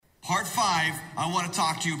Part 5, I want to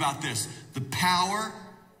talk to you about this. The power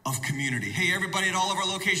of community. Hey, everybody at all of our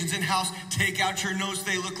locations in-house, take out your notes.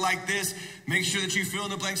 They look like this. Make sure that you fill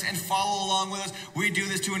in the blanks and follow along with us. We do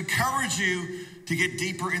this to encourage you to get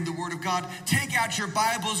deeper in the Word of God. Take out your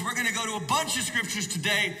Bibles. We're going to go to a bunch of scriptures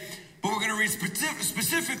today, but we're going to read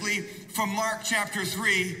specifically from Mark chapter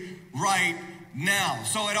 3 right now.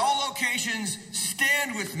 So at all locations,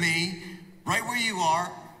 stand with me right where you are,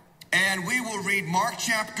 and we will read Mark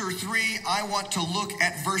chapter 3. I want to look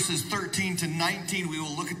at verses 13 to 19. We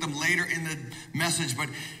will look at them later in the message, but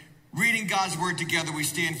reading God's Word together, we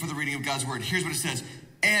stand for the reading of God's Word. Here's what it says.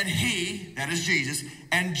 And he, that is Jesus,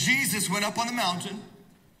 and Jesus went up on the mountain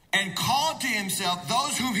and called to himself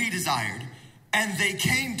those whom he desired, and they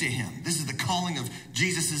came to him. This is the calling of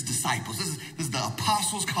Jesus' disciples. This is the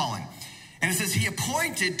apostles' calling. And it says he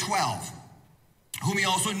appointed 12, whom he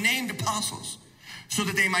also named apostles, so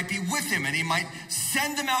that they might be with him and he might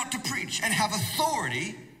send them out to preach and have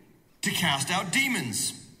authority to cast out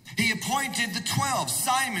demons. He appointed the 12,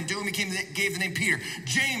 Simon, to whom he gave the name Peter,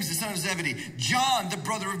 James, the son of Zebedee, John, the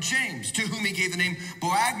brother of James, to whom he gave the name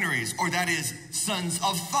Boanerges, or that is, sons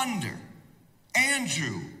of thunder,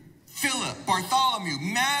 Andrew, Philip, Bartholomew,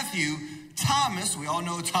 Matthew, Thomas, we all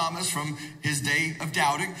know Thomas from his day of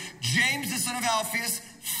doubting, James, the son of Alphaeus,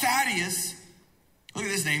 Thaddeus, look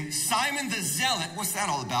at this name, Simon the Zealot. What's that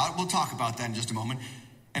all about? We'll talk about that in just a moment.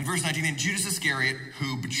 And verse 19, and Judas Iscariot,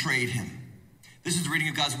 who betrayed him. This is the reading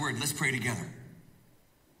of God's Word. Let's pray together.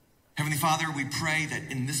 Heavenly Father, we pray that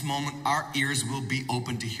in this moment, our ears will be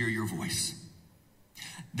open to hear your voice.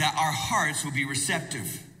 That our hearts will be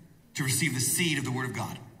receptive to receive the seed of the Word of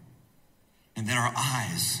God. And that our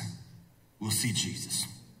eyes will see Jesus.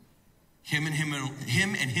 Him and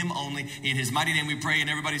him only. In his mighty name we pray. And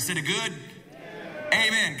everybody said a good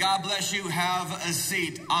amen. God bless you. Have a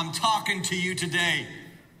seat. I'm talking to you today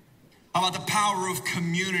about the power of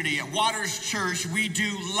community. At Waters Church, we do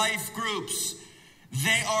life groups.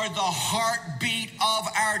 They are the heartbeat of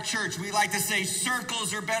our church. We like to say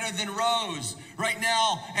circles are better than rows. Right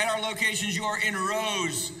now, at our locations, you are in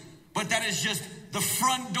rows. But that is just the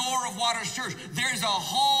front door of Waters Church. There's a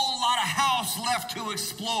whole lot of house left to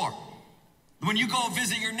explore. When you go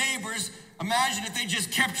visit your neighbors, imagine if they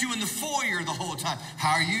just kept you in the foyer the whole time.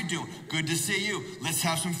 How are you doing? Good to see you. Let's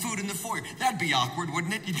have some food in the foyer. That'd be awkward,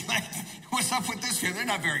 wouldn't it? You'd be like, what's up with this family? They're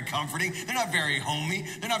not very comforting. They're not very homey.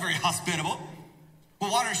 They're not very hospitable.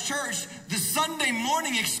 Well, Waters Church, the Sunday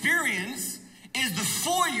morning experience is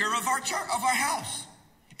the foyer of our church, of our house.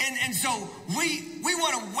 And so we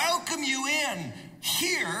want to welcome you in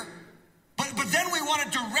here, but then we want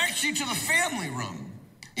to direct you to the family room.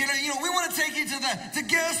 You know, we want to take you to the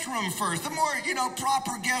guest room first, the more,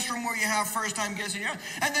 proper guest room where you have first-time guests in your house.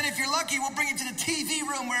 And then if you're lucky, we'll bring you to the TV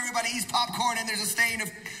room where everybody eats popcorn and there's a stain of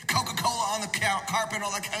Coca-Cola on the carpet and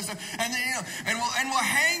all that kind of stuff. And then, and we'll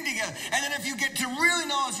hang together. And then if you get to really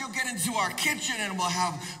know us, you'll get into our kitchen and we'll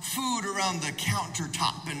have food around the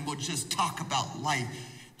countertop and we'll just talk about life.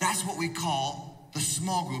 That's what we call the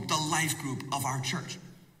small group, the life group of our church.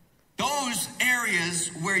 Those areas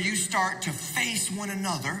where you start to face one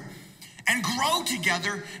another and grow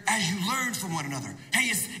together as you learn from one another. Hey,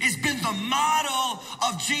 it's been the model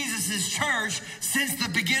of Jesus' church since the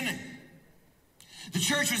beginning. The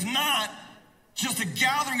church was not just a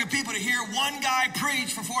gathering of people to hear one guy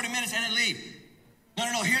preach for 40 minutes and then leave.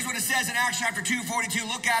 No. Here's what it says in Acts chapter 2:42.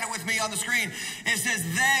 Look at it with me on the screen. It says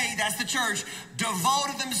they, that's the church,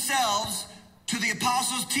 devoted themselves to the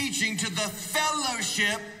apostles' teaching, to the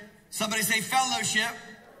fellowship. Somebody say fellowship.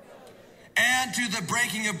 And to the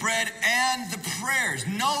breaking of bread and the prayers.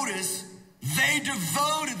 Notice, they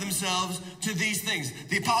devoted themselves to these things.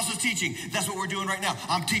 The apostles' teaching, that's what we're doing right now.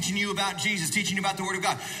 I'm teaching you about Jesus, teaching you about the Word of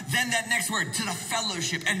God. Then that next word, to the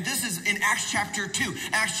fellowship. And this is in Acts chapter 2.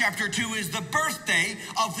 Acts chapter 2 is the birthday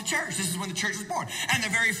of the church. This is when the church was born. And the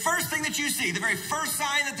very first thing that you see, the very first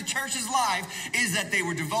sign that the church is live, is that they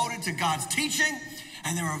were devoted to God's teaching.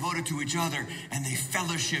 And they were devoted to each other, and they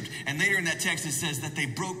fellowshiped. And later in that text, it says that they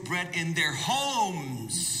broke bread in their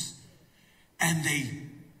homes, and they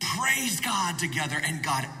praised God together, and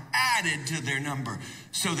God added to their number.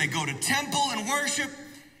 So they go to temple and worship,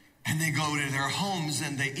 and they go to their homes,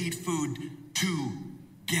 and they eat food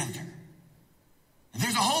together. And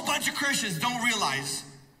there's a whole bunch of Christians don't realize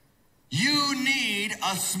you need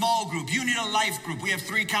a small group. You need a life group. We have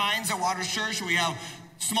 3 kinds at Waters Church. We have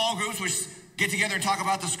small groups, which get together and talk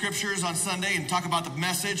about the scriptures on Sunday and talk about the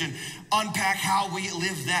message and unpack how we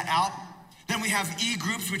live that out. Then we have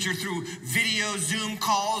e-groups, which are through video Zoom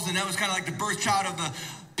calls, and that was kind of like the birth child of the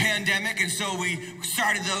pandemic, and so we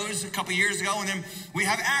started those a couple years ago, and then we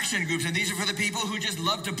have action groups, and these are for the people who just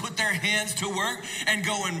love to put their hands to work and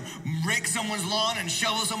go and rake someone's lawn and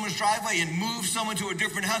shovel someone's driveway and move someone to a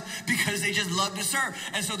different house because they just love to serve.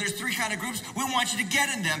 And so there's three kind of groups. We want you to get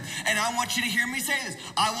in them, and I want you to hear me say this.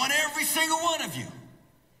 I want every single one of you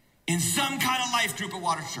in some kind of life group at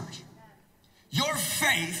Waters Church. Your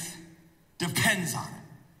faith depends on it.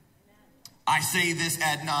 I say this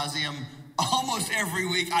ad nauseum almost every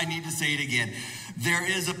week. I need to say it again. There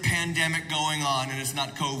is a pandemic going on, and it's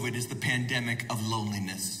not COVID. It's the pandemic of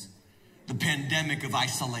loneliness, the pandemic of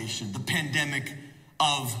isolation, the pandemic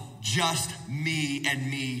of just me and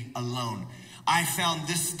me alone. I found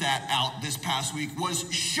this stat out this past week,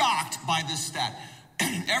 was shocked by this stat.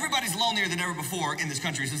 Everybody's lonelier than ever before in this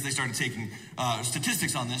country since they started taking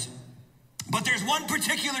statistics on this. But there's one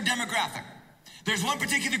particular demographic. There's one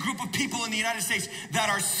particular group of people in the United States that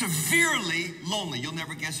are severely lonely. You'll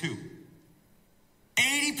never guess who.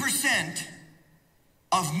 80%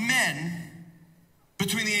 of men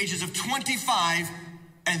between the ages of 25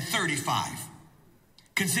 and 35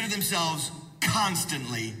 consider themselves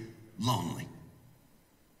constantly lonely.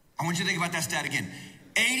 I want you to think about that stat again.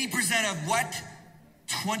 80% of what?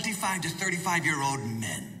 25 to 35-year-old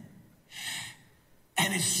men.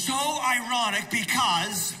 And it's so ironic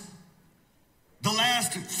because the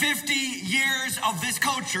last 50 years of this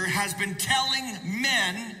culture has been telling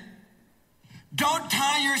men, don't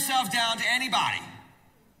tie yourself down to anybody.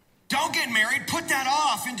 Don't get married. Put that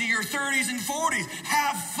off into your 30s and 40s.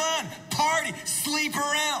 Have fun, party, sleep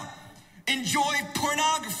around. Enjoy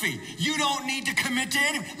pornography. You don't need to commit to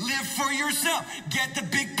anyone. Live for yourself. Get the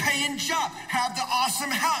big paying job. Have the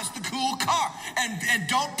awesome house, the cool car. And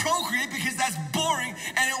don't procreate because that's boring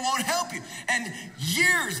and it won't help you. And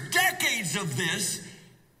years, decades of this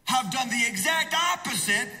have done the exact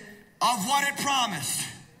opposite of what it promised.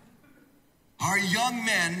 Our young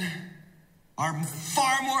men are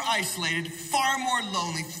far more isolated, far more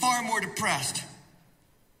lonely, far more depressed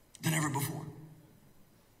than ever before.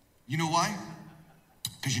 You know why?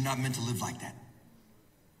 Because you're not meant to live like that.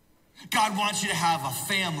 God wants you to have a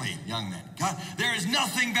family, young men. God, there is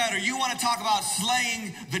nothing better. You want to talk about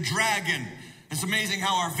slaying the dragon. It's amazing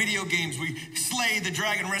how our video games, we slay the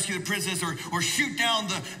dragon, rescue the princess, or shoot down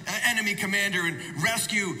the enemy commander and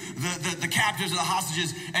rescue the captives or the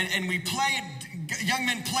hostages. And we play it. Young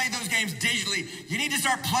men play those games digitally. You need to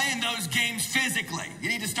start playing those games physically. You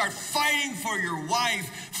need to start fighting for your wife,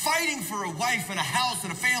 fighting for a wife and a house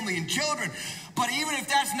and a family and children. But even if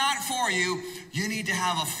that's not for you, you need to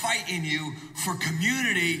have a fight in you for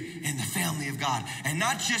community in the family of God. And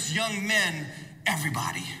not just young men,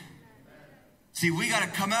 everybody. See, we got to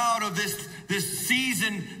come out of this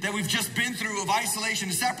season that we've just been through of isolation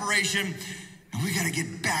and separation, and we got to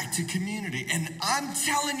get back to community. And I'm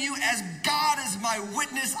telling you, as God is my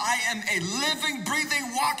witness, I am a living,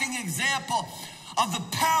 breathing, walking example of the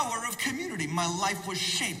power of community. My life was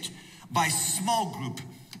shaped by small group,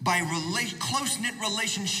 by close-knit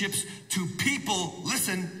relationships to people,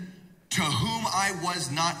 listen, to whom I was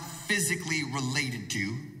not physically related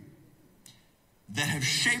to, that have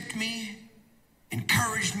shaped me,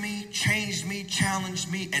 encouraged me, changed me, challenged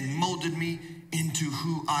me, and molded me into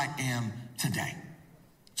who I am today.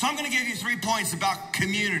 So I'm going to give you 3 points about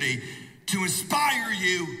community to inspire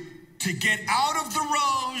you to get out of the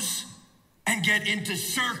rows and get into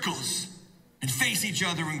circles and face each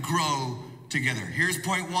other and grow together. Here's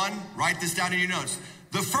point 1. Write this down in your notes.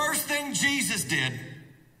 The first thing Jesus did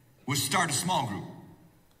was start a small group.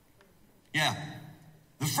 Yeah.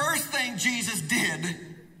 The first thing Jesus did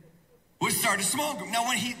was start a small group. Now,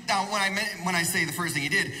 when I say the first thing he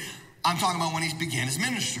did, I'm talking about when he began his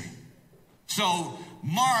ministry. So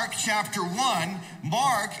Mark chapter 1,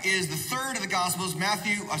 Mark is the third of the Gospels,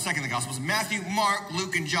 second of the Gospels, Matthew, Mark,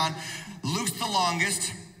 Luke, and John. Luke's the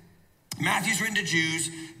longest. Matthew's written to Jews.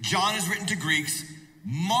 John is written to Greeks.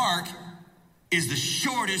 Mark is the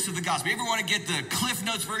shortest of the Gospels. You ever want to get the Cliff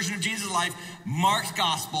Notes version of Jesus' life? Mark's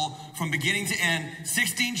Gospel from beginning to end,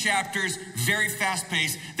 16 chapters, very fast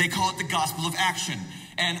paced. They call it the Gospel of Action.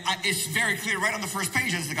 And it's very clear right on the first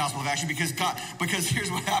page that it's the Gospel of Action because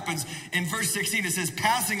here's what happens. In verse 16, it says,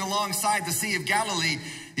 passing alongside the Sea of Galilee.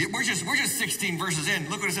 We're just 16 verses in.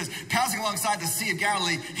 Look what it says. Passing alongside the Sea of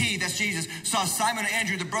Galilee, he, that's Jesus, saw Simon and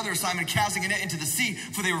Andrew, the brother of Simon, casting a net into the sea,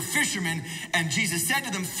 for they were fishermen. And Jesus said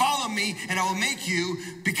to them, follow me, and I will make you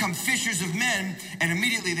become fishers of men. And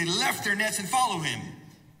immediately they left their nets and followed him.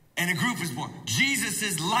 And a group is born.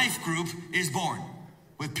 Jesus' life group is born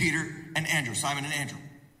with Peter and Andrew, Simon and Andrew.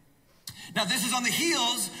 Now, this is on the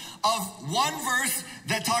heels of one verse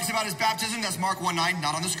that talks about his baptism. That's Mark 1:9,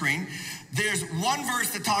 not on the screen. There's one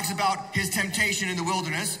verse that talks about his temptation in the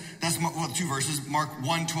wilderness. That's, well, two verses, Mark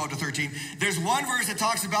 1:12-13. There's one verse that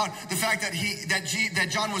talks about the fact that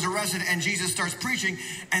John was arrested and Jesus starts preaching.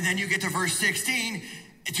 And then you get to verse 16,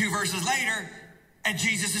 2 verses later, and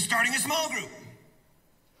Jesus is starting a small group.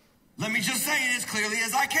 Let me just say it as clearly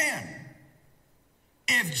as I can.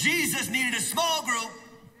 If Jesus needed a small group,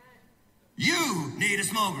 you need a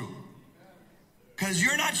small group. Because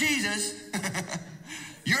you're not Jesus.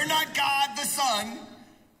 You're not God the Son.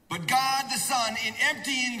 But God the Son, in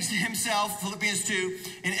emptying himself, Philippians 2,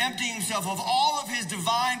 in emptying himself of all of his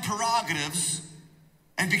divine prerogatives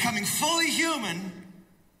and becoming fully human,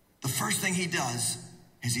 the first thing he does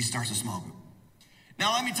is he starts a small group.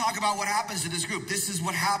 Now let me talk about what happens to this group. This is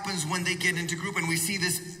what happens when they get into group, and we see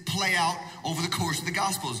this play out over the course of the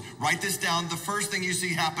Gospels. Write this down. The first thing you see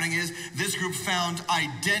happening is this group found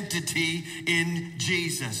identity in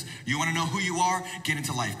Jesus. You want to know who you are? Get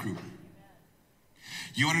into life group.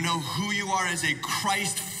 You want to know who you are as a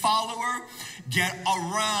Christ follower? Get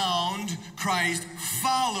around Christ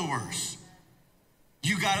followers.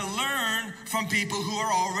 You got to learn from people who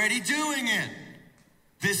are already doing it.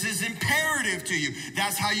 This is imperative to you.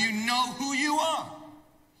 That's how you know who you are.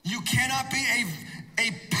 You cannot be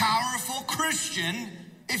a powerful Christian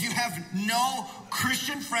if you have no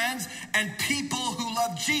Christian friends and people who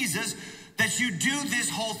love Jesus that you do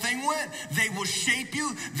this whole thing with. They will shape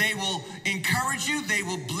you. They will encourage you. They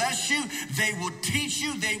will bless you. They will teach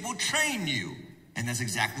you. They will train you. And that's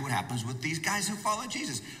exactly what happens with these guys who follow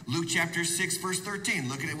Jesus. Luke chapter 6, verse 13.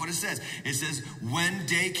 Look at what it says. It says, when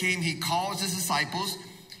day came, he called his disciples.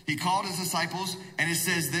 And it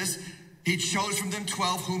says this, he chose from them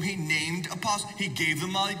 12 whom he named apostles. He gave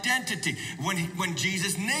them identity. When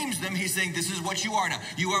Jesus names them, he's saying, this is what you are now.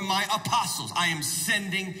 You are my apostles. I am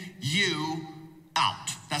sending you out.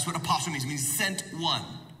 That's what apostle means. It means sent one.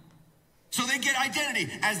 So they get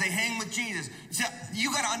identity as they hang with Jesus. So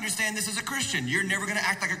you got to understand this as a Christian. You're never going to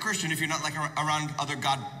act like a Christian if you're not like around other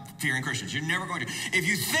God-fearing Christians. You're never going to. If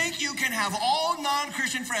you think you can have all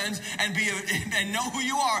non-Christian friends and know who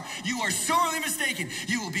you are sorely mistaken.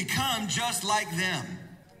 You will become just like them.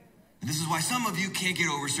 And this is why some of you can't get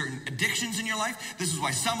over certain addictions in your life. This is why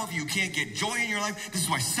some of you can't get joy in your life. This is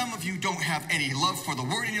why some of you don't have any love for the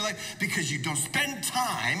word in your life, because you don't spend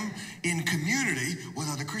time in community with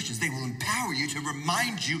other Christians. They will empower you to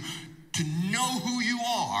remind you to know who you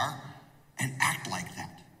are and act like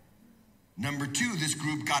that. Number 2, this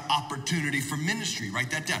group got opportunity for ministry. Write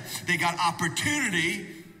that down. They got opportunity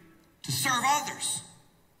to serve others.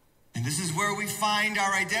 And this is where we find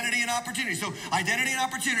our identity and opportunity. So identity and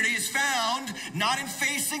opportunity is found not in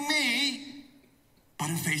facing me, but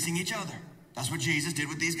in facing each other. That's what Jesus did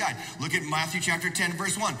with these guys. Look at Matthew chapter 10,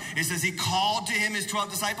 verse 1. It says he called to him his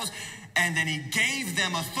 12 disciples, and then he gave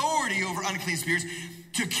them authority over unclean spirits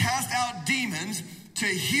to cast out demons, to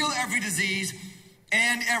heal every disease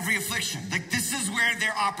and every affliction. Like, this is where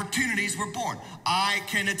their opportunities were born. I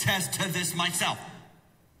can attest to this myself.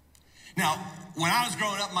 Now, when I was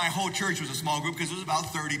growing up, my whole church was a small group because it was about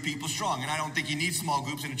 30 people strong. And I don't think you need small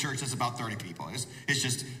groups in a church that's about 30 people. It's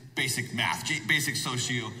just basic math, basic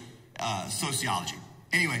sociology.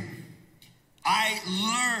 Anyway, I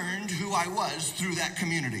learned who I was through that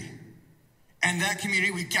community. And that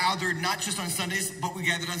community, we gathered not just on Sundays, but we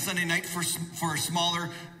gathered on Sunday night for a smaller,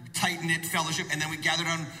 tight-knit fellowship. And then we gathered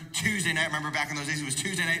on Tuesday night. Remember back in those days, it was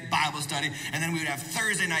Tuesday night Bible study. And then we would have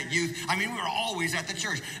Thursday night youth. I mean, we were always at the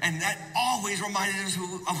church. And that always reminded us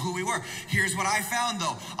of who we were. Here's what I found,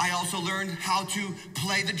 though. I also learned how to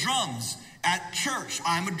play the drums at church.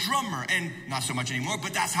 I'm a drummer, and not so much anymore,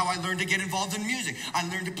 but that's how I learned to get involved in music. I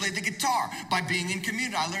learned to play the guitar by being in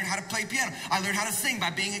community. I learned how to play piano. I learned how to sing by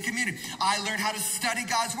being in community. I learned how to study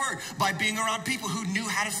God's word by being around people who knew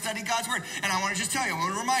how to study God's word. And I want to just tell you, I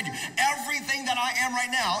want to remind you, everything that I am right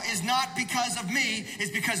now is not because of me, it's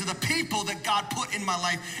because of the people that God put in my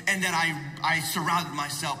life and that I surrounded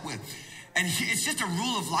myself with. And it's just a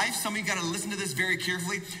rule of life. Some of you got to listen to this very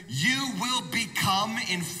carefully. You will become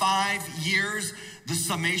in 5 years the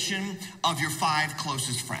summation of your 5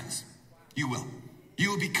 closest friends. You will.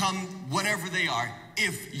 You will become whatever they are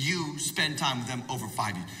if you spend time with them over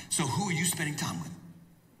 5 years. So who are you spending time with?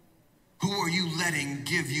 Who are you letting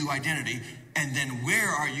give you identity? And then where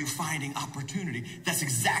are you finding opportunity? That's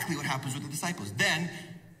exactly what happens with the disciples. Then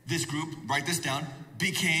this group, write this down,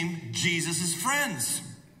 became Jesus's friends.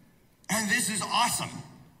 And this is awesome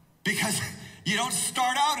because you don't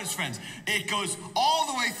start out as friends. It goes all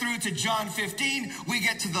the way through to John 15. We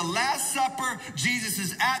get to the Last Supper. Jesus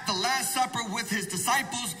is at the Last Supper with his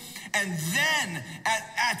disciples. And then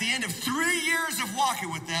at the end of 3 years of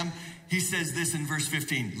walking with them, he says this in verse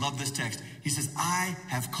 15. Love this text. He says, I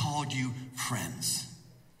have called you friends.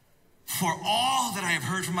 For all that I have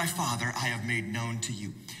heard from my Father, I have made known to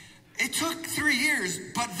you. It took 3 years,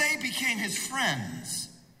 but they became his friends.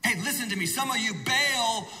 Hey, listen to me. Some of you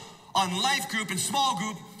bail on life group and small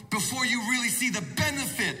group before you really see the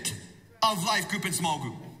benefit of life group and small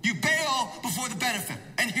group. You bail before the benefit.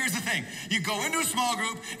 And here's the thing. You go into a small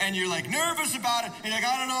group and you're like nervous about it. And you're like,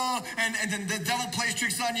 I don't know. And then the devil plays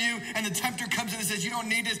tricks on you. And the tempter comes in and says, you don't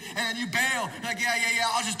need this. And then you bail. You're like, yeah,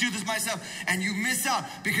 I'll just do this myself. And you miss out.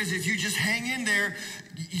 Because if you just hang in there,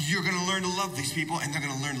 you're going to learn to love these people. And they're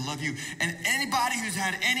going to learn to love you. And anybody who's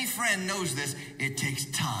had any friend knows this. It takes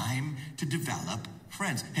time to develop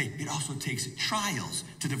friends. Hey, it also takes trials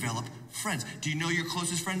to develop friends. Do you know your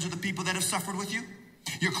closest friends are the people that have suffered with you?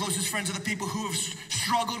 Your closest friends are the people who have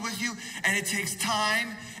struggled with you, and it takes time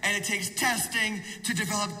and it takes testing to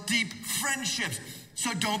develop deep friendships.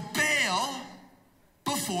 So don't bail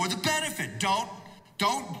before the benefit. Don't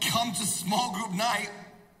come to small group night,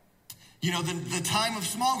 the time of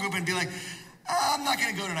small group and be like, I'm not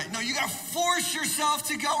going to go tonight. No, you got to force yourself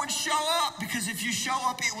to go and show up, because if you show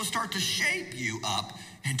up, it will start to shape you up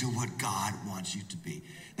into what God wants you to be.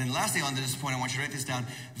 Then lastly, on this point, I want you to write this down.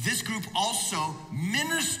 This group also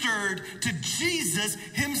ministered to Jesus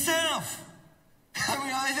himself.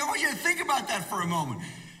 I want you to think about that for a moment.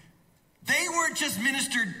 They weren't just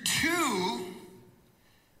ministered to,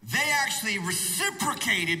 they actually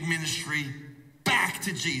reciprocated ministry back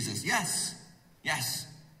to Jesus. Yes.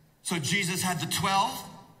 So Jesus had the 12,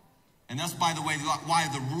 and that's, by the way, why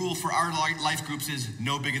the rule for our life groups is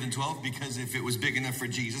no bigger than 12, because if it was big enough for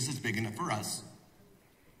Jesus, it's big enough for us.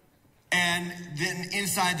 And then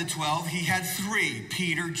inside the 12, he had 3,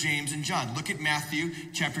 Peter, James, and John. Look at Matthew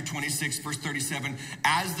chapter 26, verse 37.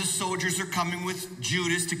 As the soldiers are coming with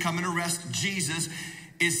Judas to come and arrest Jesus,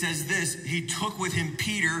 it says this, he took with him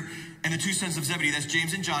Peter and the 2 sons of Zebedee, that's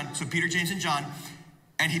James and John. So Peter, James, and John.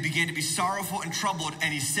 And he began to be sorrowful and troubled.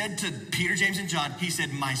 And he said to Peter, James, and John, he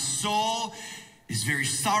said, my soul is very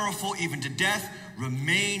sorrowful, even to death.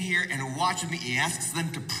 Remain here and watch with me. He asks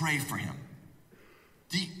them to pray for him.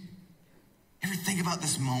 Do you ever think about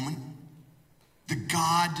this moment? The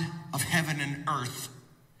God of heaven and earth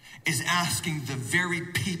is asking the very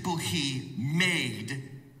people he made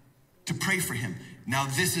to pray for him. Now,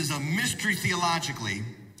 this is a mystery theologically,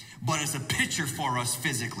 but it's a picture for us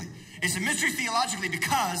physically. It's a mystery theologically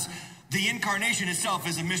because the incarnation itself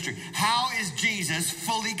is a mystery. How is Jesus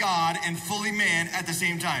fully God and fully man at the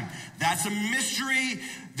same time? That's a mystery.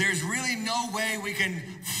 There's really no way we can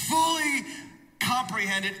fully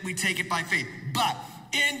comprehend it. We take it by faith. But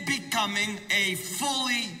in becoming a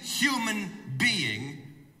fully human being,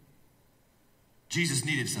 Jesus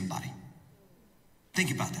needed somebody. Think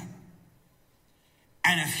about that.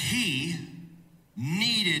 And if he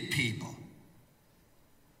needed people,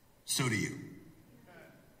 so do you.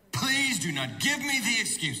 Please do not give me the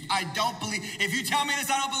excuse. I don't believe. If you tell me this,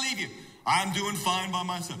 I don't believe you. I'm doing fine by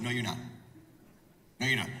myself. No, you're not. No,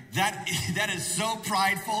 you're not. That is so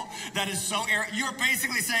prideful. That is so arrogant. You're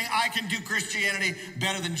basically saying I can do Christianity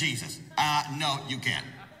better than Jesus. No, you can't.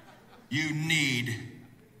 You need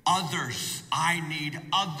others. I need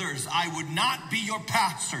others. I would not be your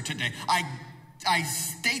pastor today. I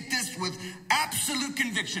state this with absolute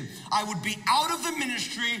conviction. I would be out of the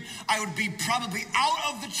ministry. I would be probably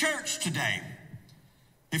out of the church today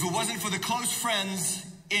if it wasn't for the close friends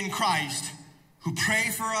in Christ who pray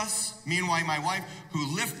for us, me and my wife,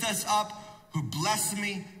 who lift us up, who bless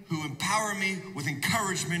me, who empower me with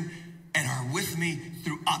encouragement, and are with me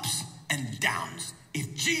through ups and downs.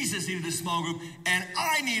 If Jesus needed a small group and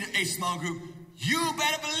I need a small group, you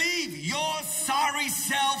better believe your sorry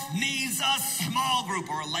self needs a small group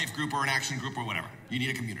or a life group or an action group or whatever. You need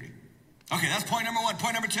a community. Okay, that's point number 1.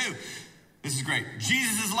 Point number 2. This is great.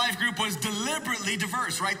 Jesus' life group was deliberately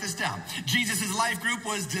diverse. Write this down. Jesus' life group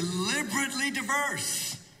was deliberately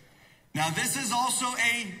diverse. Now, this is also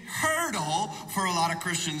a hurdle for a lot of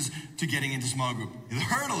Christians to getting into small group. The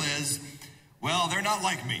hurdle is, well, they're not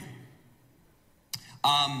like me.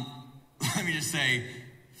 Let me just say,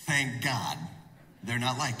 thank God. They're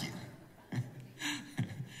not like you.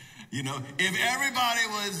 If everybody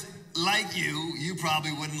was like you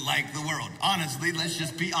probably wouldn't like the world. Honestly, let's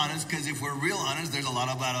just be honest, because if we're real honest, there's a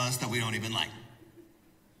lot about us that we don't even like.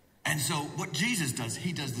 And so what Jesus does,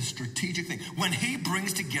 he does the strategic thing. When he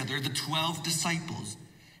brings together the 12 disciples,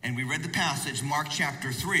 and we read the passage, Mark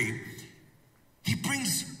chapter 3, he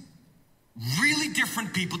brings really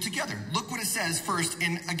different people together. Look what it says first,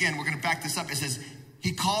 and again, we're going to back this up. It says,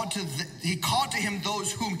 He called to him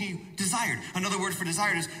those whom he desired. Another word for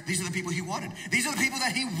desired is these are the people he wanted. These are the people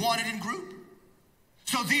that he wanted in group.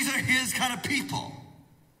 So these are his kind of people.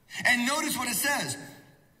 And notice what it says.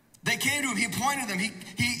 They came to him, he appointed them,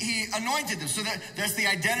 he anointed them. So that's the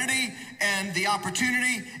identity and the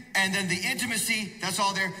opportunity and then the intimacy. That's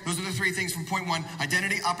all there. Those are the three things from point 1.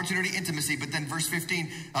 Identity, opportunity, intimacy. But then verse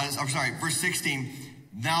 16,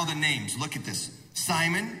 now the names. Look at this.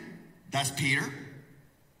 Simon, that's Peter.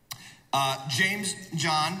 James,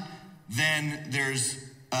 John. Then there's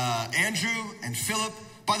Andrew and Philip.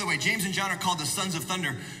 By the way, James and John are called the sons of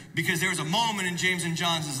thunder because there was a moment in James and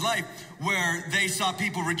John's life where they saw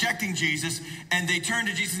people rejecting Jesus, and they turned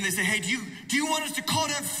to Jesus and they said, hey, do you want us to call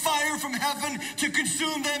down fire from heaven to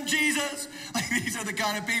consume them, Jesus? Like, these are the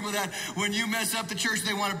kind of people that when you mess up the church,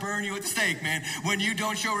 they want to burn you at the stake, man. When you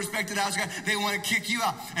don't show respect to the house of God, they want to kick you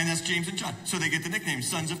out. And that's James and John. So they get the nickname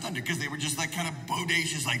Sons of Thunder because they were just like kind of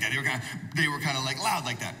bodacious like that. They were kind of like loud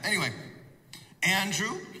like that. Anyway,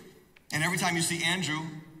 Andrew, and every time you see Andrew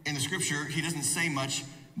in the scripture, he doesn't say much,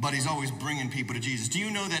 but he's always bringing people to Jesus. Do you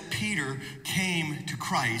know that Peter came to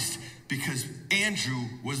Christ because Andrew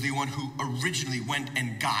was the one who originally went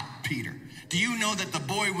and got Peter? Do you know that the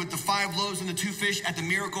boy with the 5 loaves and the 2 fish at the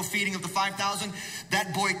miracle feeding of the 5,000,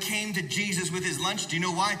 that boy came to Jesus with his lunch? Do you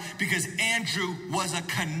know why? Because Andrew was a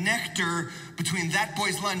connector between that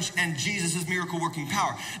boy's lunch and Jesus' miracle working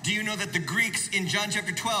power. Do you know that the Greeks in John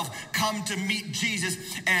chapter 12 come to meet Jesus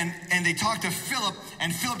and they talk to Philip,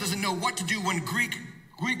 and Philip doesn't know what to do when Greek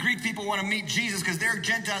people want to meet Jesus because they're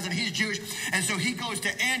Gentiles and he's Jewish. And so he goes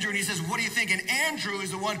to Andrew and he says, what do you think? And Andrew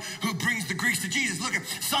is the one who brings the Greeks to Jesus. Look,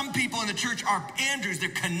 some people in the church are Andrews. They're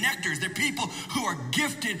connectors. They're people who are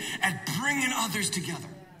gifted at bringing others together.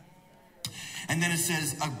 And then it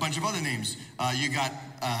says a bunch of other names. You got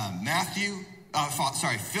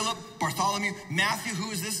Philip, Bartholomew. Matthew,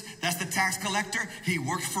 who is this? That's the tax collector. He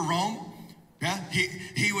worked for Rome. Yeah,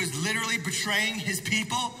 he was literally betraying his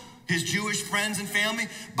people, his Jewish friends and family,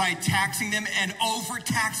 by taxing them and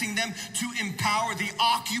overtaxing them to empower the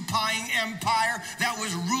occupying empire that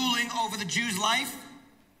was ruling over the Jews' life.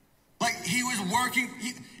 Like, he was working,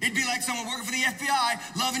 it'd be like someone working for the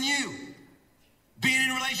FBI, loving you, being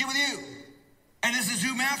in a relationship with you. And this is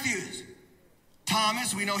who Matthew is.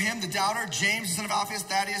 Thomas, we know him, the doubter. James, the son of Alphaeus.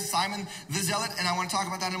 Thaddeus, Simon, the zealot. And I want to talk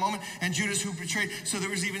about that in a moment. And Judas, who betrayed. So there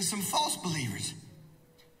was even some false believers.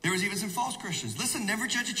 There was even some false Christians. Listen, never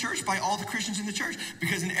judge a church by all the Christians in the church,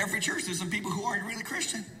 because in every church there's some people who aren't really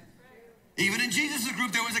Christian. Even in Jesus'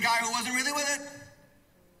 group, there was a guy who wasn't really with it.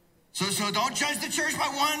 So don't judge the church by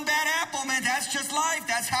one bad apple, man. That's just life.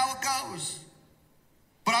 That's how it goes.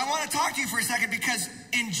 But I want to talk to you for a second, because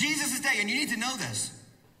in Jesus' day, and you need to know this,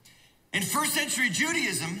 in first century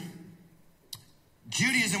Judaism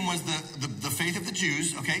was the faith of the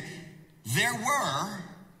Jews, okay? There were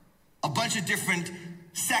a bunch of different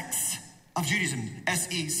sects of Judaism,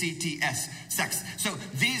 S-E-C-T-S, sects. So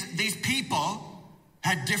these people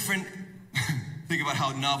had different, think about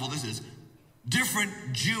how novel this is, different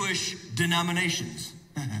Jewish denominations.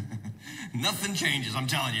 Nothing changes, I'm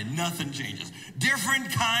telling you, nothing changes.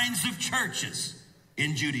 Different kinds of churches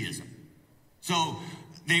in Judaism. So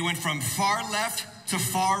they went from far left to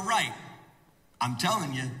far right. I'm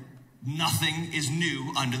telling you, nothing is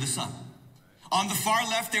new under the sun. On the far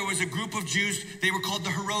left, there was a group of Jews. They were called the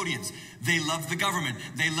Herodians. They loved the government.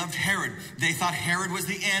 They loved Herod. They thought Herod was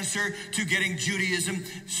the answer to getting Judaism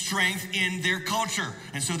strength in their culture.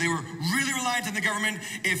 And so they were really reliant on the government.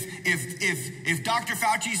 If Dr.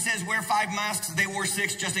 Fauci says wear 5 masks, they wore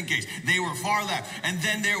 6 just in case. They were far left. And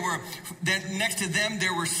then next to them,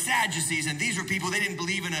 there were Sadducees. And these were people, they didn't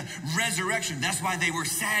believe in a resurrection. That's why they were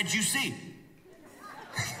Sadducee.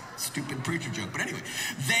 Stupid preacher joke. But anyway,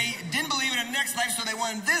 they didn't believe in a next life, so they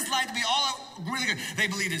wanted this life to be all really good. They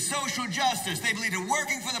believed in social justice. They believed in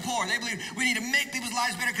working for the poor. They believed we need to make people's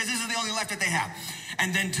lives better because this is the only life that they have.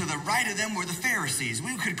 And then to the right of them were the Pharisees.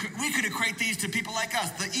 We could equate these to people like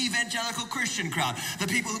us, the evangelical Christian crowd, the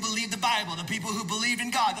people who believed the Bible, the people who believed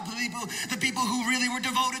in God, the people who really were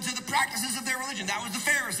devoted to the practices of their religion. That was the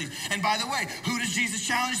Pharisees. And by the way, who does Jesus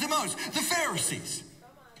challenge the most? The Pharisees.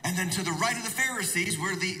 And then to the right of the Pharisees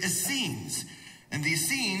were the Essenes. And the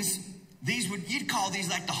Essenes, you'd call these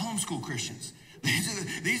like the homeschool Christians.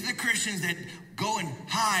 These are the Christians that go and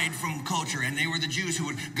hide from culture. And they were the Jews who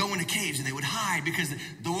would go into caves and they would hide because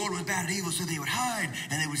the world was bad and evil. So they would hide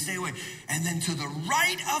and they would stay away. And then to the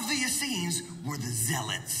right of the Essenes were the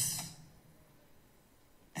Zealots.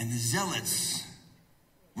 And the Zealots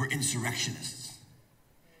were insurrectionists.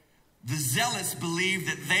 The Zealots believed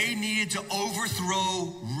that they needed to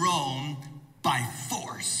overthrow Rome by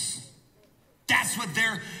force. That's what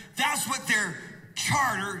their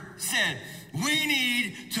charter said, we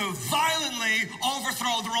need to violently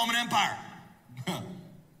overthrow the Roman Empire.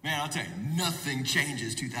 Man, I'll tell you, nothing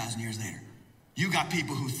changes 2,000 years later. You got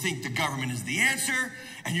people who think the government is the answer,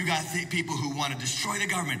 and you got people who want to destroy the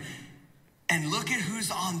government. And look at who's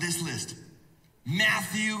on this list.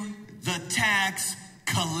 Matthew, the tax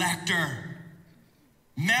collector.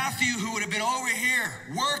 Matthew, who would have been over here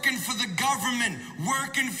working for the government,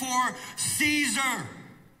 working for Caesar.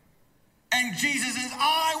 And Jesus says,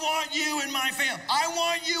 I want you in my family. I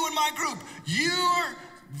want you in my group. Your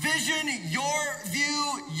vision, your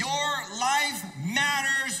view, your life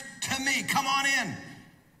matters to me. Come on in.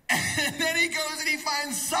 And then he goes and he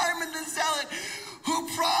finds Simon the Zealot, who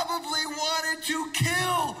probably wanted to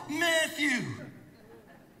kill Matthew.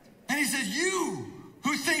 And he says, you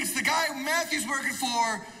who thinks the guy Matthew's working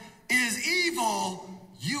for is evil,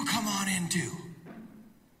 you come on in too.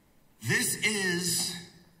 This is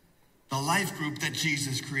the life group that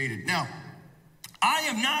Jesus created. Now, I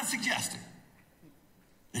am not suggesting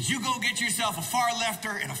that you go get yourself a far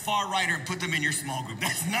lefter and a far righter and put them in your small group.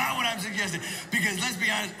 That's not what I'm suggesting. Because let's be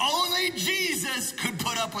honest, only Jesus could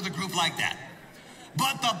put up with a group like that.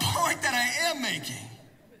 But the point that I am making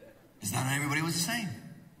is not everybody was the same.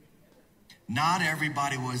 Not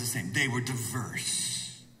everybody was the same. They were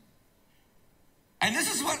diverse. And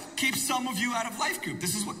this is what keeps some of you out of life group.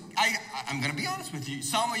 This is what, I'm going to be honest with you.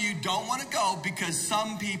 Some of you don't want to go because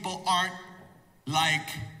some people aren't like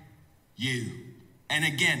you. And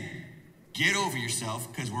again, get over yourself,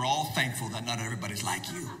 because we're all thankful that not everybody's like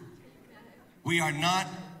you. We are not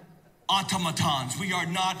automatons. We are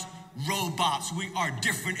not robots. We are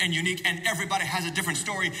different and unique, and everybody has a different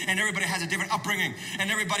story, and everybody has a different upbringing, and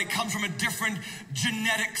everybody comes from a different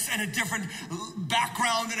genetics and a different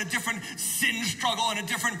background and a different sin struggle and a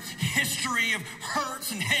different history of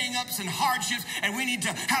hurts and hang-ups and hardships, and we need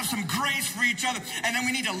to have some grace for each other, and then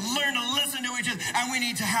we need to learn to listen to each other, and we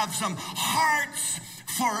need to have some hearts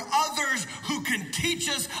for others who can teach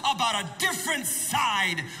us about a different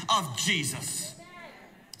side of Jesus.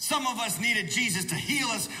 Some of us needed Jesus to heal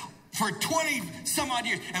us for 20 some odd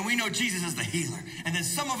years, and we know Jesus is the healer. And then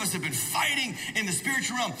some of us have been fighting in the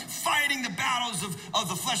spiritual realm, fighting the battles of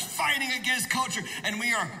the flesh, fighting against culture, and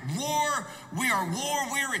we are war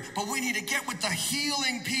weary, but we need to get with the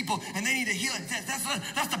healing people, and they need to heal.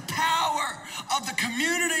 That's the power of the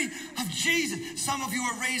community of Jesus. Some of you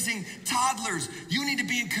are raising toddlers. You need to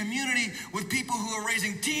be in community with people who are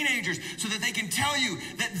raising teenagers so that they can tell you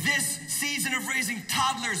that this season of raising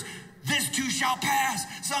toddlers, this too shall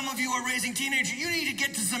pass. Some of you are raising teenagers. You need to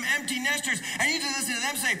get to some empty nesters, and you need to listen to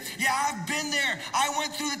them say, yeah, I've been there. I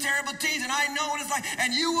went through the terrible teens, and I know what it's like,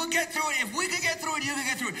 and you will get through it. If we could get through it, you can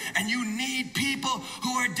get through it. And you need people who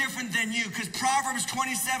are different than you, because Proverbs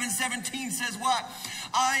 27:17 says what?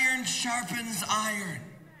 Iron sharpens iron,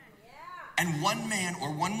 and one man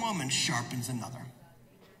or one woman sharpens another.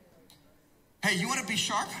 Hey, you want to be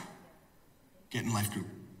sharp? Get in life group.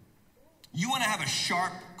 You want to have a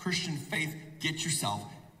sharp Christian faith? Get yourself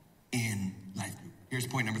in life group. Here's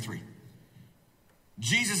point number 3.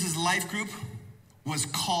 Jesus' life group was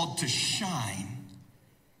called to shine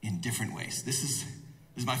in different ways. This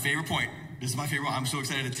is my favorite point. This is my favorite one. I'm so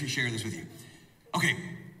excited to share this with you. Okay.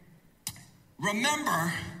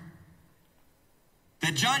 Remember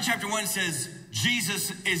that John chapter 1 says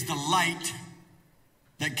Jesus is the light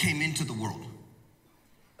that came into the world.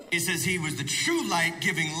 It says he was the true light,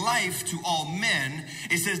 giving life to all men.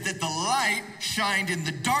 It says that the light shined in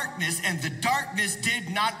the darkness, and the darkness did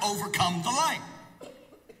not overcome the light.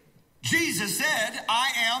 Jesus said,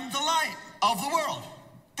 I am the light of the world.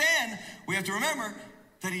 Then we have to remember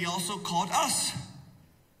that he also called us,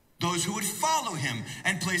 those who would follow him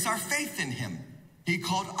and place our faith in him. He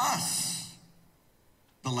called us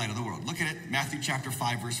the light of the world. Look at it, Matthew chapter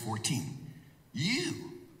 5, verse 14.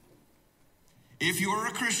 If you are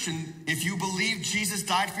a Christian, if you believe Jesus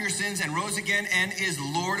died for your sins and rose again and is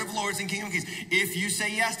Lord of Lords and King of Kings, if you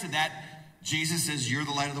say yes to that, Jesus says you're the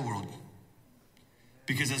light of the world.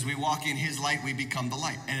 Because as we walk in his light, we become the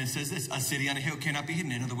light. And it says this, a city on a hill cannot be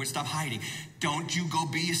hidden. In other words, stop hiding. Don't you go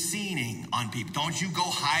be seening on people. Don't you go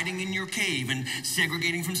hiding in your cave and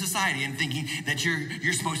segregating from society and thinking that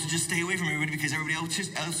you're supposed to just stay away from everybody because everybody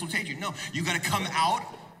else will take you. No, you got to come out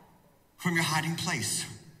from your hiding place.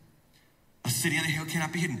 A city on a hill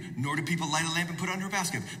cannot be hidden, nor do people light a lamp and put it under a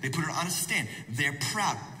basket. They put it on a stand. They're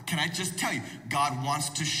proud. Can I just tell you, God wants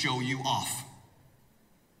to show you off.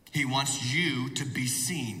 He wants you to be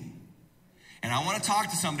seen. And I want to talk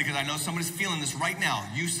to somebody because I know somebody's feeling this right now.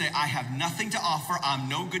 You say, I have nothing to offer. I'm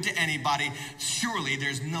no good to anybody. Surely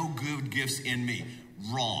there's no good gifts in me.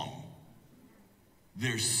 Wrong.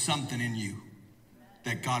 There's something in you.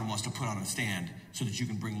 that God wants to put on a stand so that you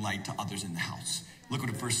can bring light to others in the house. Look what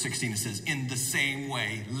at verse 16 it says. In the same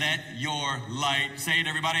way, let your light, say it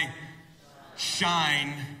everybody,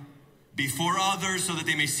 shine before others so that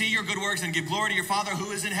they may see your good works and give glory to your Father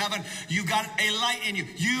who is in heaven. You got a light in you.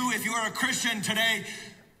 You, if you are a Christian today,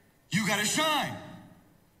 you got to shine.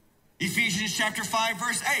 Ephesians chapter 5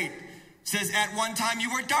 verse 8 says, at one time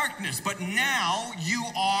you were darkness, but now you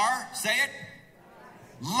are, say it,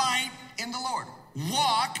 light in the Lord.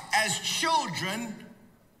 Walk as children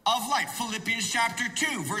of light. Philippians chapter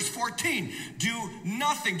 2 verse 14. Do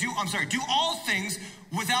all things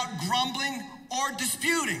without grumbling or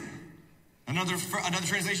disputing. Another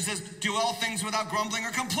translation says, do all things without grumbling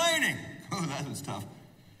or complaining. Oh, that was tough.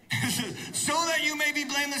 So that you may be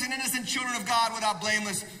blameless and innocent children of God without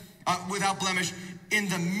blemish, in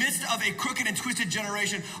the midst of a crooked and twisted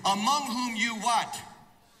generation, among whom you what?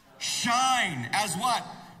 Shine as what?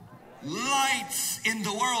 Lights in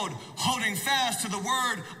the world, holding fast to the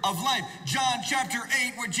word of life. John chapter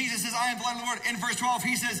 8, where Jesus says, I am the light of the world. In verse 12,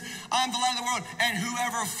 he says, I am the light of the world, and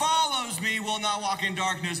whoever follows me will not walk in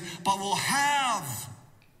darkness, but will have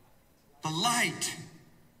the light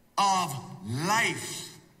of life.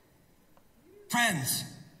 Friends,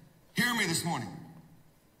 hear me this morning.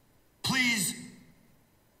 Please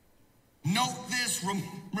note this,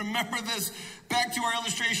 remember this. Back to our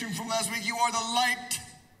illustration from last week. You are the light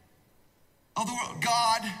of the world.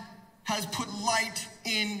 God has put light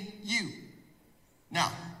in you.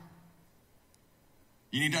 Now,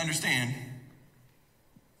 you need to understand,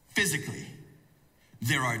 physically,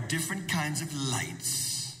 there are different kinds of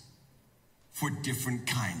lights for different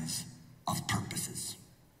kinds of purposes.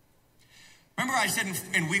 Remember I said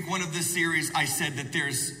in week 1 of this series, I said that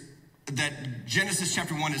Genesis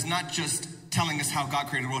chapter 1 is not just telling us how God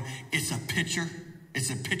created the world, it's a picture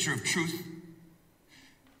of truth.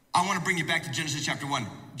 I want to bring you back to Genesis chapter 1.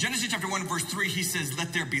 Genesis chapter 1 verse 3, he says,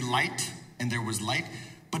 let there be light, and there was light.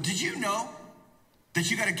 But did you know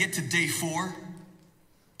that you got to get to day 4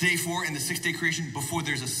 in the 6-day creation before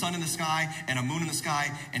there's a sun in the sky and a moon in the sky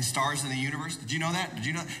and stars in the universe? Did you know that?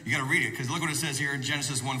 You got to read it, because look what it says here in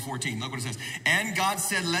Genesis 1:14. Look what it says. And God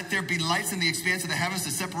said, let there be lights in the expanse of the heavens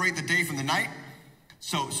to separate the day from the night.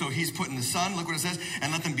 So he's putting the sun, look what it says,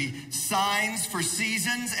 and let them be signs for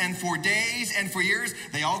seasons and for days and for years.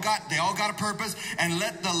 They all got a purpose. And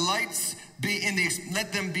let them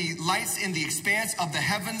be lights in the expanse of the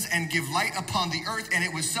heavens and give light upon the earth. And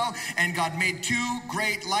it was so. And God made 2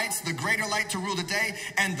 great lights, the greater light to rule the day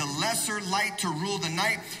and the lesser light to rule the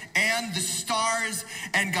night, and the stars.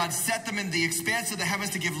 And God set them in the expanse of the heavens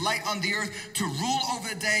to give light on the earth, to rule over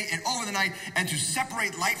the day and over the night, and to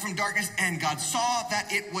separate light from darkness. And God saw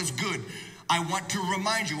that it was good. I want to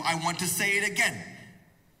remind you, I want to say it again.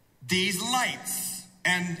 These lights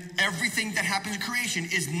and everything that happens in creation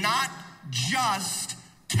is not just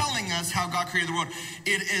telling us how God created the world.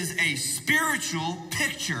 It is a spiritual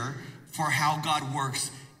picture for how God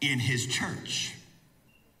works in his church.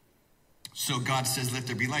 So God says, let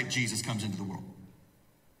there be light. Jesus comes into the world,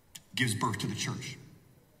 gives birth to the church,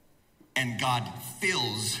 and God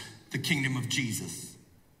fills the kingdom of Jesus,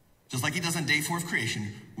 just like he does on day 4 of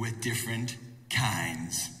creation, with different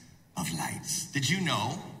kinds of lights. Did you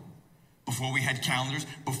know, before we had calendars,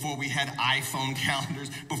 before we had iPhone calendars,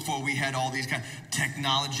 before we had all these kind of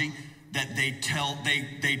technology, that they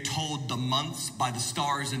told the months by the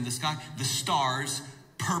stars in the sky? The stars'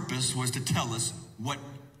 purpose was to tell us what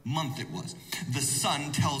month it was. The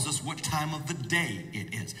sun tells us what time of the day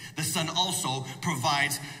it is. The sun also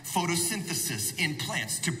provides photosynthesis in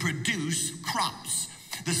plants to produce crops.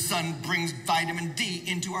 The sun brings vitamin D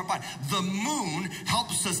into our body. The moon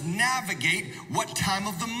helps us navigate what time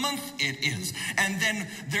of the month it is. And then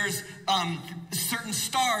there's certain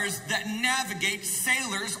stars that navigate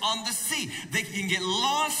sailors on the sea. They can get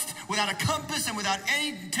lost without a compass and without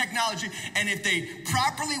any technology. And if they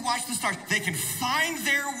properly watch the stars, they can find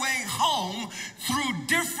their way home through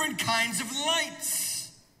different kinds of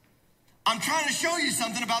lights. I'm trying to show you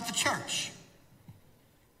something about the church.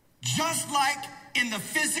 Just like in the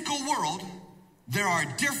physical world, there are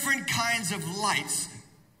different kinds of lights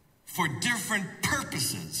for different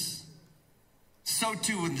purposes. So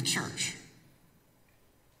too in the church,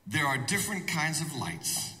 there are different kinds of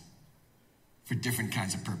lights for different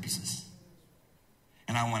kinds of purposes.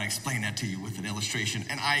 And I want to explain that to you with an illustration.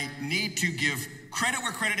 And I need to give credit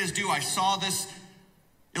where credit is due. I saw this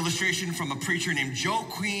illustration from a preacher named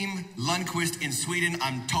Joakim Lundqvist in Sweden.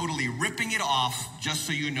 I'm totally ripping it off, just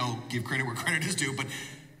so you know, give credit where credit is due, but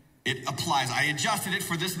it applies. I adjusted it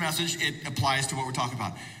for this message. It applies to what we're talking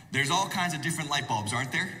about. There's all kinds of different light bulbs,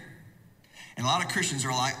 aren't there? And a lot of Christians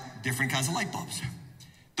are like different kinds of light bulbs.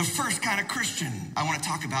 The first kind of Christian I want to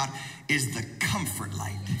talk about is the comfort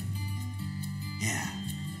light. Yeah.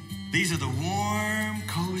 These are the warm,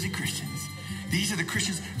 cozy Christians. These are the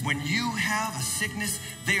Christians, when you have a sickness,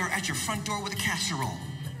 they are at your front door with a casserole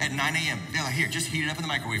at 9 a.m. They're like, here, just heat it up in the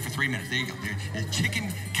microwave for 3 minutes. There you go. They're chicken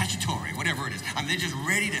cacciatore, whatever it is. I mean, they're just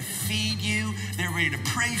ready to feed you. They're ready to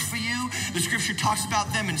pray for you. The scripture talks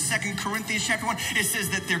about them in 2 Corinthians chapter 1. It says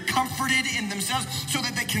that they're comforted in themselves so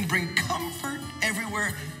that they can bring comfort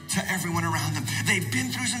everywhere to everyone around them. They've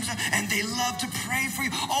been through some stuff and they love to pray for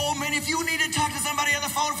you. Oh man, if you need to talk to somebody on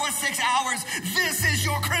the phone for 6 hours, this is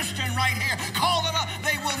your Christian right here. Call them up.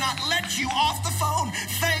 They will not let you off the phone.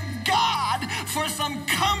 Thank God for some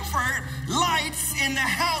comfort lights in the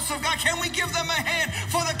house of God. Can we give them a hand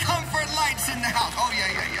for the comfort lights in the house? Oh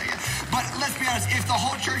yeah. But let's be honest, if the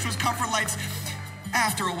whole church was comfort lights,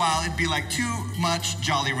 after a while, it'd be like too much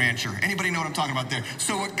Jolly Rancher. Anybody know what I'm talking about there?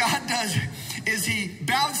 So what God does is he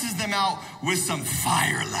balances them out with some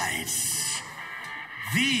fire lights.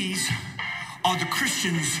 These are the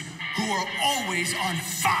Christians who are always on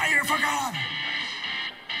fire for God.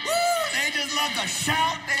 Woo! They just love to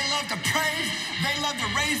shout. They love to praise. They love to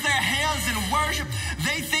raise their hands in worship.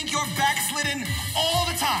 They think you're backslidden all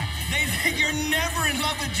the time. They think you're never in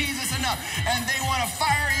love with Jesus enough. And they want to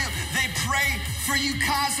fire you. They pray for you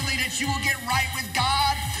constantly that you will get right with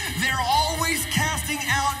God. They're always casting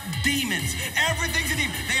out demons. Everything's a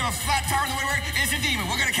demon. They have a flat tire in the woodwork. It's a demon.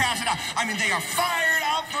 We're going to cast it out. I mean, they are fired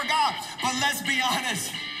up for God. But let's be honest.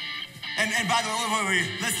 And by the way,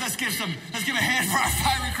 let's give a hand for our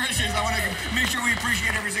fiery Christians. I want to make sure we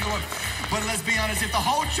appreciate every single one. But let's be honest, if the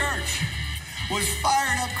whole church was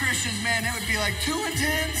fired up Christians, man, it would be like too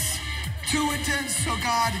intense. So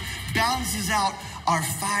God balances out our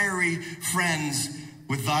fiery friends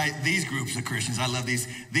with these groups of Christians. I love these.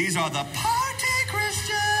 These are the party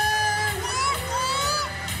Christians.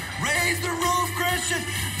 Raise the roof Christians.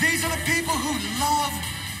 These are the people who love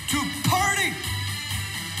to party.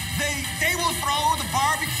 They will throw the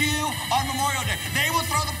barbecue on Memorial Day. They will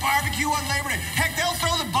throw the barbecue on Labor Day. Heck, they'll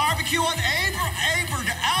throw the barbecue on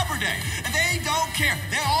Arbor Day. And they don't care.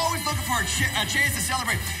 They're always looking for a chance to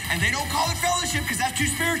celebrate. And they don't call it fellowship because that's too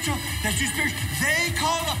spiritual. They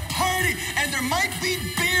call it a party. And there might be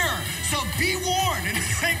beer. So be warned and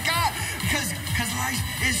thank God. Because life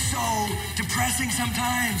is so depressing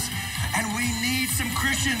sometimes. And we need some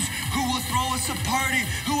Christians who will throw us a party,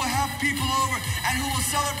 who will have people over, and who will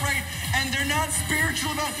celebrate. And they're not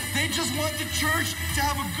spiritual enough. They just want the church to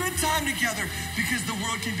have a good time together because the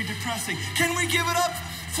world can be depressing. Can we give it up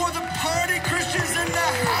for the party Christians in the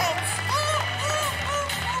house?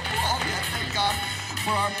 Oh, yeah, thank God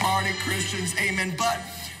for our party Christians. Amen. But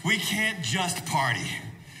we can't just party.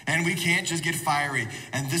 And we can't just get fiery.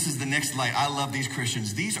 And this is the next light. I love these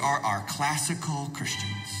Christians. These are our classical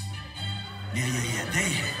Christians. Yeah.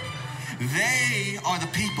 They are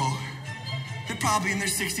the people, they're probably in their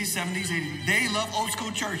 60s, 70s, 80s. They love old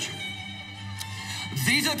school church.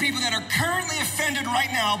 These are the people that are currently offended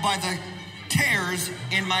right now by the tears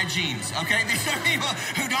in my jeans, okay? These are people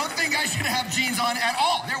who don't think I should have jeans on at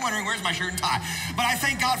all. They're wondering, where's my shirt and tie? But I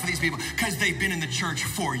thank God for these people because they've been in the church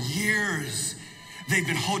for years. They've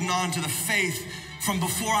been holding on to the faith from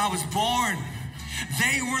before I was born.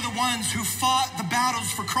 They were the ones who fought the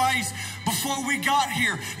battles for Christ before we got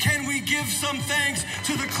here. Can we give some thanks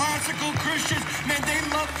to the classical Christians? Man, they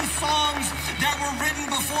love the songs that were written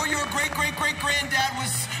before your great-great-great-granddad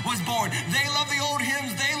was born. They love the old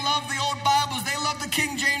hymns. They love the old Bibles. They love the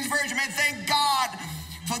King James Version. Man, thank God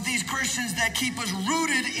for these Christians that keep us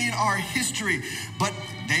rooted in our history. But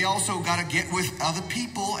they also got to get with other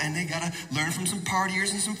people, and they got to learn from some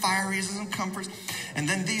partiers and some fireys and some comforts. And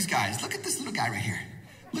then these guys, look at this little guy right here.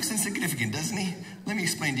 Looks insignificant, doesn't he? Let me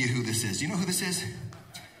explain to you who this is. You know who this is?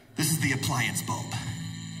 This is the appliance bulb.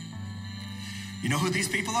 You know who these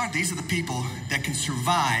people are? These are the people that can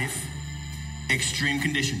survive extreme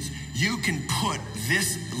conditions. You can put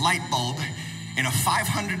this light bulb in a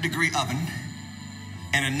 500-degree oven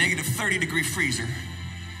and a negative 30-degree freezer,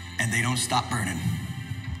 and they don't stop burning.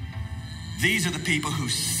 These are the people who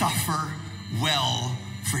suffer well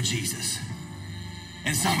for Jesus.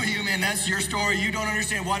 And some of you, man, that's your story. You don't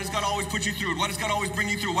understand. Why does God always put you through it? Why does God always bring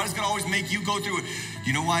you through it? Why does God always make you go through it?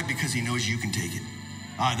 You know why? Because he knows you can take it.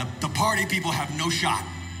 The party people have no shot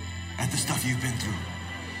at the stuff you've been through.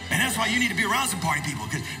 And that's why you need to be around some party people,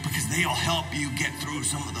 because they'll help you get through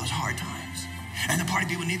some of those hard times. And the party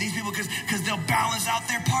people need these people because they'll balance out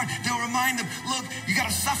their part. They'll remind them, look, you got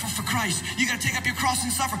to suffer for Christ. You got to take up your cross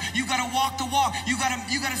and suffer. You got to walk the walk. You got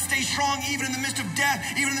to stay strong even in the midst of death,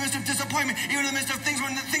 even in the midst of disappointment, even in the midst of things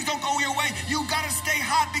when things don't go your way. You got to stay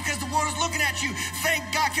hot because the world is looking at you. Thank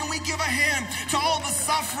God. Can we give a hand to all the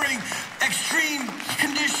suffering, extreme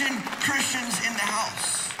condition Christians in the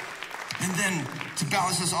house? And then to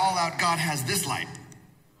balance us all out, God has this light.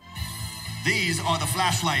 These are the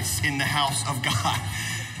flashlights in the house of God.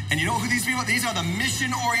 And you know who these people are? These are the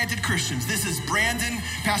mission-oriented Christians. This is Brandon,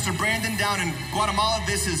 Pastor Brandon down in Guatemala.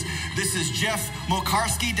 This is Jeff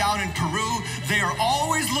Mokarski down in Peru. They are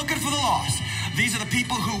always looking for the lost. These are the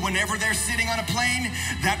people who, whenever they're sitting on a plane,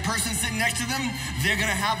 that person sitting next to them, they're going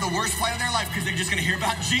to have the worst flight of their life because they're just going to hear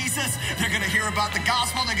about Jesus. They're going to hear about the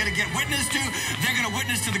gospel. They're going to get witness to. They're going to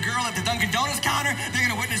witness to the girl at the Dunkin' Donuts counter. They're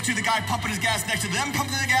going to witness to the guy pumping his gas next to them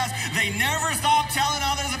pumping the gas. They never stop telling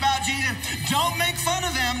others about Jesus. Don't make fun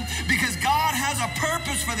of them because God has a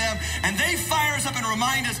purpose for them, and they fire us up and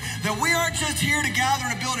remind us that we aren't just here to gather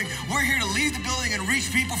in a building. We're here to leave the building and reach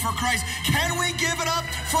people for Christ. Can we give it up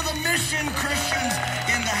for the mission Christians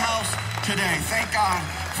in the house today? Thank God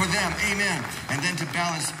for them. Amen. And then to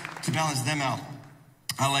balance them out,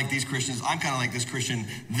 I like these Christians. I'm kind of like this Christian.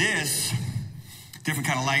 This different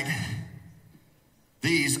kind of light.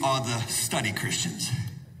 These are the study Christians,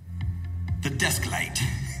 the desk light.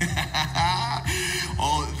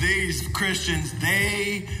 Oh, these Christians,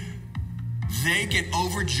 they get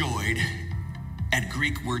overjoyed at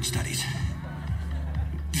Greek word studies.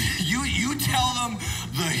 You tell them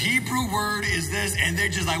the Hebrew word is this, and they're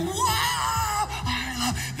just like,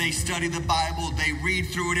 wow, they study the Bible. They read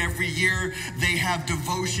through it every year. They have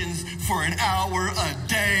devotions for an hour a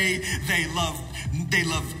day. They love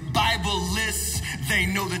Bible lists. They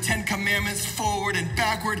know the 10 Commandments forward and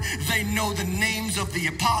backward. They know the names of the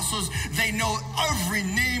apostles. They know every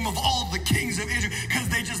name of all the kings of Israel because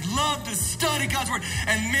they just love to study God's word.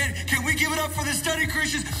 And man, can we give it up for the study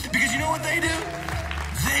Christians? Because you know what they do?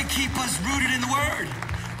 They keep us rooted in the word.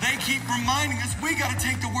 They keep reminding us we got to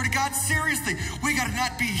take the word of God seriously. We got to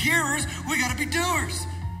not be hearers. We got to be doers.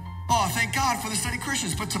 Oh, thank God for the study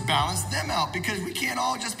Christians, but to balance them out because we can't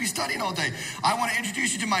all just be studying all day. I want to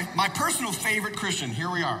introduce you to my personal favorite Christian. Here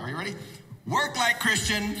we are. Are you ready? Work like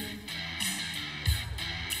Christian.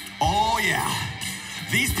 Oh, yeah.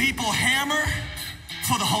 These people hammer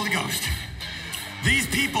for the Holy Ghost. These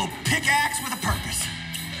people pickaxe with a purpose.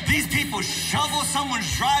 These people shovel someone's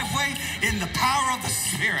driveway in the power of the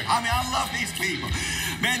Spirit. I mean, I love these people.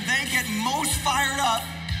 Man, they get most fired up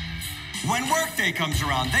when work day comes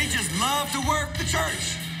around. They just love to work the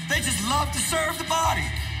church. They just love to serve the body.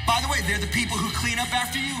 By the way, they're the people who clean up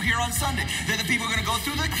after you here on Sunday. They're the people who are going to go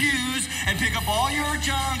through the queues and pick up all your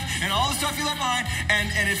junk and all the stuff you left behind. And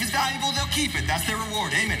if it's valuable, they'll keep it. That's their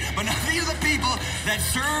reward. Amen. But now these are the people that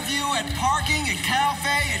serve you at parking, at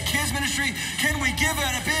cafe, at kids ministry. Can we give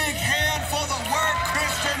it a big hand for the work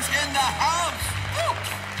Christians in the house? Woo!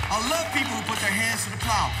 I love people who put their hands to the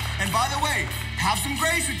plow. And by the way, have some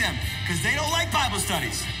grace with them because they don't like Bible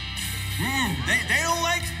studies. They don't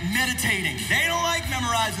like meditating. They don't like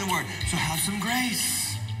memorizing the word. So have some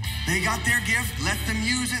grace. They got their gift. Let them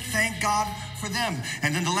use it. Thank God for them.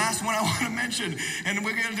 And then the last one I want to mention, and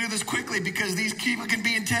we're going to do this quickly because these people can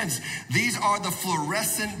be intense. These are the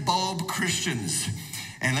fluorescent bulb Christians.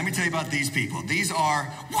 And let me tell you about these people. These are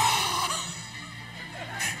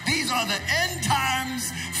the end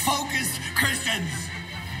times focused Christians.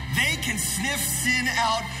 They can sniff sin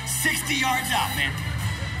out 60 yards out, man.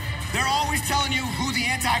 They're always telling you who the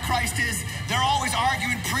Antichrist is. They're always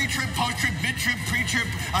arguing pre-trib, post-trib, mid-trib, pre-trib,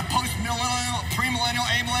 post-millennial, premillennial,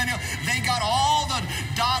 amillennial. They got all the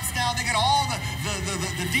dots now. They got all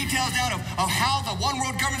the details down of how the one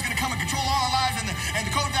world government's going to come and control all our lives. And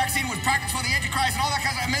the COVID vaccine was practiced for the Antichrist and all that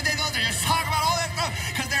kind of stuff. I mean, they just talk about all that stuff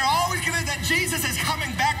because they're always convinced that Jesus is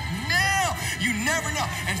coming back now. You never know.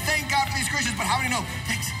 And thank God for these Christians, but how many know?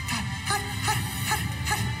 Thanks.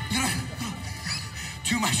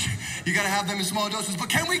 Too much. You got to have them in small doses. But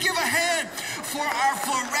can we give a hand for our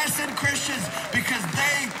fluorescent Christians because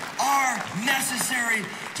they are necessary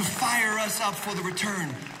to fire us up for the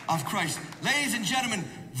return of Christ. Ladies and gentlemen,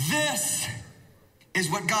 this is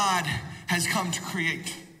what God has come to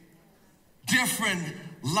create. Different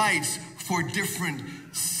lights for different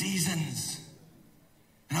seasons.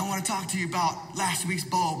 And I want to talk to you about last week's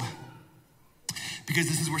bulb because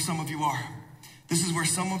this is where some of you are. This is where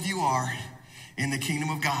some of you are in the kingdom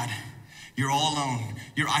of God. You're all alone.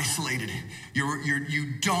 You're isolated. You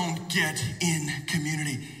don't get in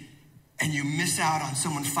community. And you miss out on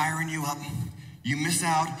someone firing you up. You miss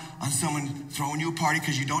out on someone throwing you a party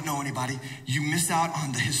because you don't know anybody. You miss out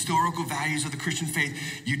on the historical values of the Christian faith.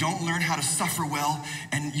 You don't learn how to suffer well,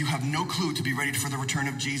 and you have no clue to be ready for the return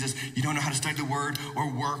of Jesus. You don't know how to study the word or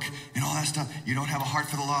work and all that stuff. You don't have a heart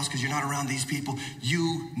for the lost because you're not around these people.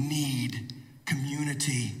 You need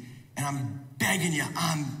community. And I'm begging you,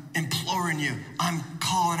 I'm imploring you, I'm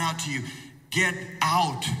calling out to you. Get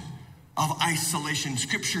out of isolation.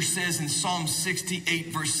 Scripture says in Psalm 68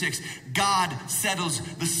 verse 6, God settles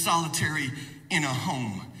the solitary in a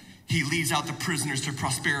home. He leads out the prisoners to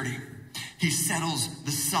prosperity. He settles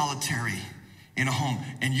the solitary in a home.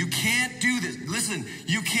 And you can't do this. Listen,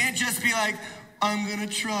 you can't just be like, I'm gonna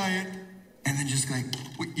try it. And then just like,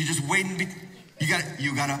 you just wait and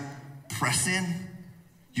you gotta press in.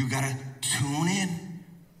 You gotta tune in.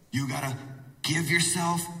 You gotta give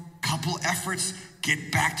yourself a couple efforts.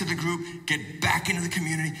 Get back to the group, get back into the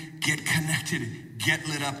community, get connected, get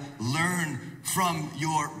lit up, learn from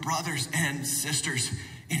your brothers and sisters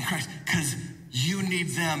in Christ, because you need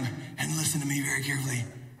them. And listen to me very carefully,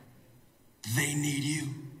 they need you.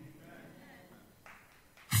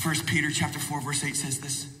 1 Peter chapter 4 verse 8 says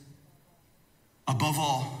this, above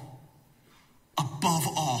all,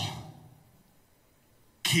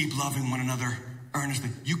 keep loving one another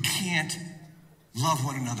earnestly. You can't love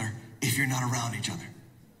one another if you're not around each other.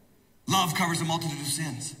 Love covers a multitude of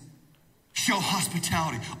sins. Show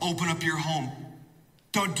hospitality. Open up your home.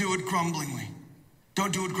 Don't do it grumblingly.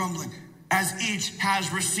 Don't do it grumbling. As each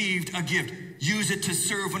has received a gift, use it to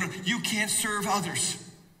serve one another. You can't serve others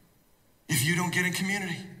if you don't get in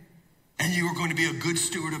community. And you are going to be a good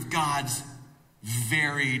steward of God's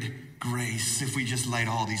varied grace. If we just light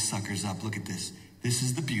all these suckers up, look at this. This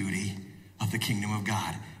is the beauty of the kingdom of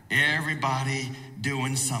God. Everybody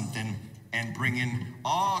doing something and bringing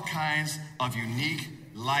all kinds of unique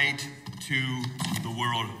light to the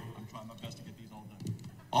world. I'm trying my best to get these all done.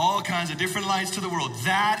 All kinds of different lights to the world.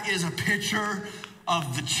 That is a picture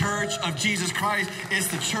of the church of Jesus Christ. It's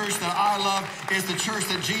the church that I love. It's the church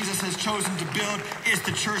that Jesus has chosen to build. It's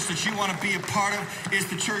the church that you want to be a part of. It's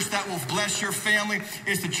the church that will bless your family.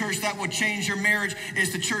 It's the church that will change your marriage.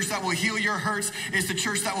 It's the church that will heal your hurts. It's the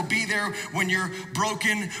church that will be there when you're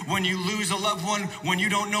broken, when you lose a loved one, when you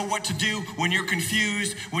don't know what to do, when you're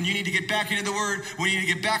confused, when you need to get back into the word, when you need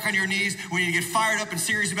to get back on your knees, when you need to get fired up and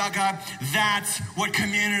serious about God. That's what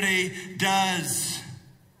community does.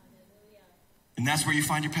 And that's where you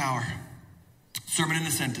find your power. Sermon in a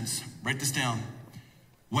sentence. Write this down.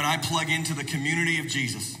 When I plug into the community of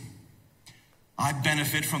Jesus, I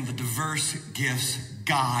benefit from the diverse gifts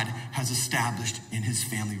God has established in his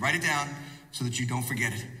family. Write it down so that you don't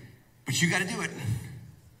forget it. But you got to do it.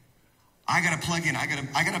 I got to plug in. I got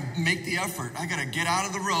to make the effort. I got to get out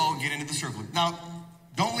of the row and get into the circle. Now,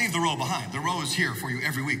 don't leave the row behind. The row is here for you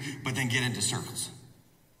every week, but then get into circles.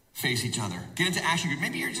 Face each other. Get into action group.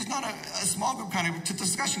 Maybe you're just not a small group kind of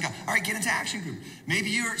discussion guy. All right, get into action group. Maybe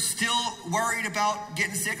you're still worried about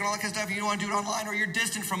getting sick and all that kind of stuff. You don't want to do it online, or you're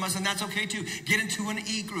distant from us, and that's okay too. Get into an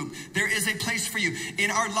e-group. There is a place for you.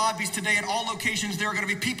 In our lobbies today, at all locations, there are going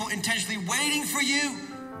to be people intentionally waiting for you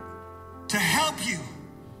to help you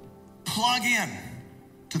plug in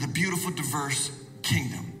to the beautiful, diverse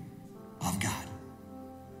kingdom of God.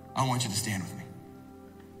 I want you to stand with me.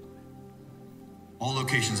 All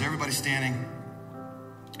locations, everybody standing,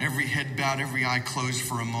 every head bowed, every eye closed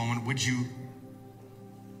for a moment. Would you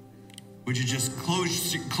just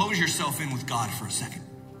close yourself in with God for a second?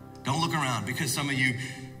 Don't look around, because some of you,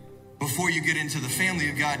 before you get into the family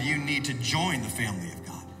of God, you need to join the family of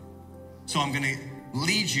God. So I'm going to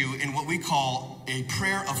lead you in what we call a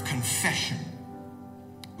prayer of confession.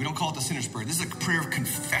 We don't call it the sinner's prayer. This is a prayer of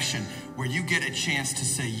confession where you get a chance to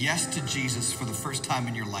say yes to Jesus for the first time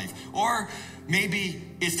in your life. Or maybe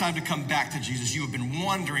it's time to come back to Jesus. You have been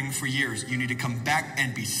wondering for years. You need to come back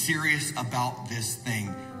and be serious about this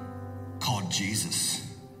thing called Jesus,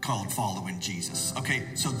 called following Jesus. Okay,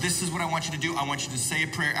 so this is what I want you to do. I want you to say a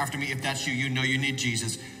prayer after me. If that's you, you know you need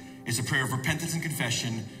Jesus. It's a prayer of repentance and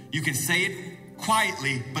confession. You can say it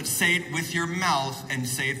quietly, but say it with your mouth and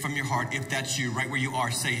say it from your heart. If that's you, right where you are,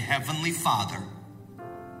 say, Heavenly Father,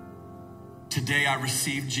 today I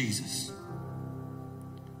receive Jesus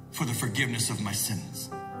for the forgiveness of my sins.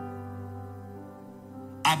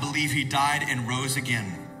 I believe he died and rose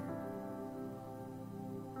again.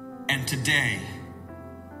 And today,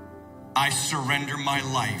 I surrender my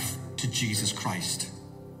life to Jesus Christ.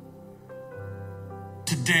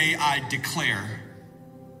 Today, I declare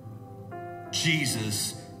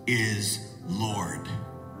Jesus is Lord.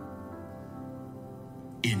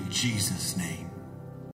 In Jesus' name.